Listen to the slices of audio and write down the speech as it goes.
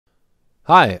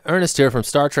Hi, Ernest here from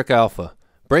Star Trek Alpha.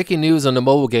 Breaking news on the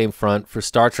mobile game front for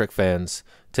Star Trek fans.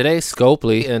 Today,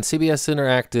 Scopely and CBS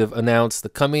Interactive announced the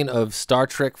coming of Star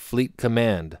Trek Fleet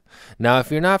Command. Now,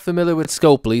 if you're not familiar with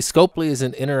Scopely, Scopely is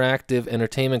an interactive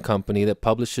entertainment company that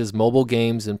publishes mobile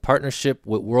games in partnership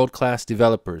with world-class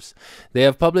developers. They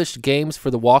have published games for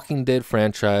the Walking Dead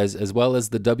franchise as well as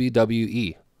the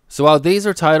WWE. So while these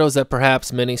are titles that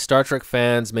perhaps many Star Trek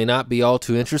fans may not be all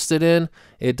too interested in,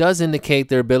 it does indicate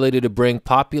their ability to bring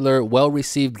popular,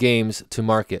 well-received games to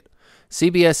market.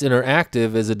 CBS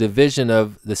Interactive is a division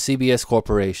of the CBS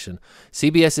Corporation.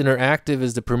 CBS Interactive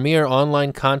is the premier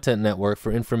online content network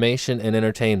for information and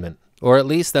entertainment, or at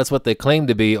least that's what they claim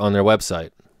to be on their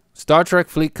website. Star Trek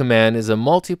Fleet Command is a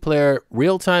multiplayer,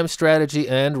 real-time strategy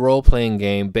and role-playing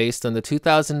game based on the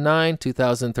 2009,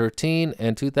 2013,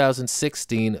 and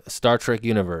 2016 Star Trek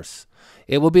universe.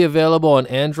 It will be available on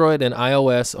Android and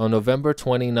iOS on November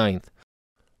 29th.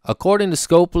 According to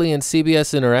Scopely and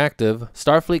CBS Interactive,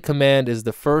 Starfleet Command is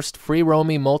the first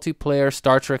free-roaming multiplayer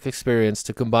Star Trek experience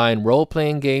to combine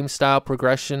role-playing game-style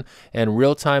progression and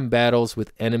real-time battles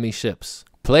with enemy ships.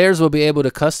 Players will be able to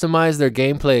customize their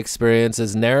gameplay experience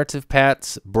as narrative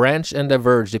paths branch and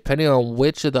diverge depending on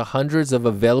which of the hundreds of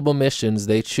available missions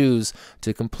they choose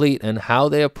to complete and how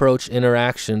they approach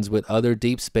interactions with other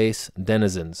deep space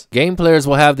denizens. Game players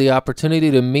will have the opportunity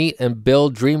to meet and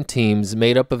build dream teams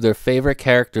made up of their favorite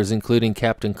characters including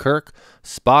Captain Kirk,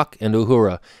 Spock, and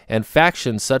Uhura, and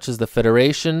factions such as the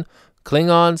Federation,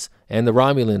 Klingons, and the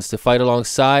Romulans to fight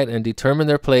alongside and determine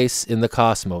their place in the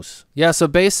cosmos. Yeah, so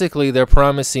basically they're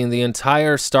promising the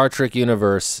entire Star Trek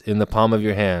universe in the palm of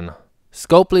your hand.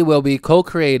 Scopely will be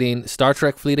co-creating Star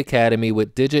Trek Fleet Academy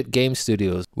with Digit Game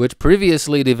Studios, which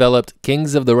previously developed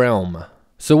Kings of the Realm.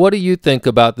 So what do you think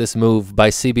about this move by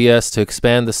CBS to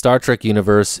expand the Star Trek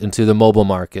universe into the mobile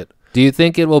market? Do you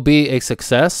think it will be a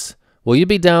success? Will you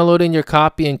be downloading your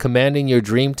copy and commanding your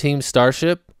Dream Team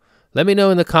starship? Let me know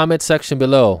in the comment section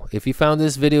below. If you found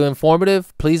this video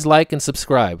informative, please like and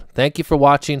subscribe. Thank you for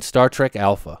watching Star Trek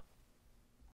Alpha.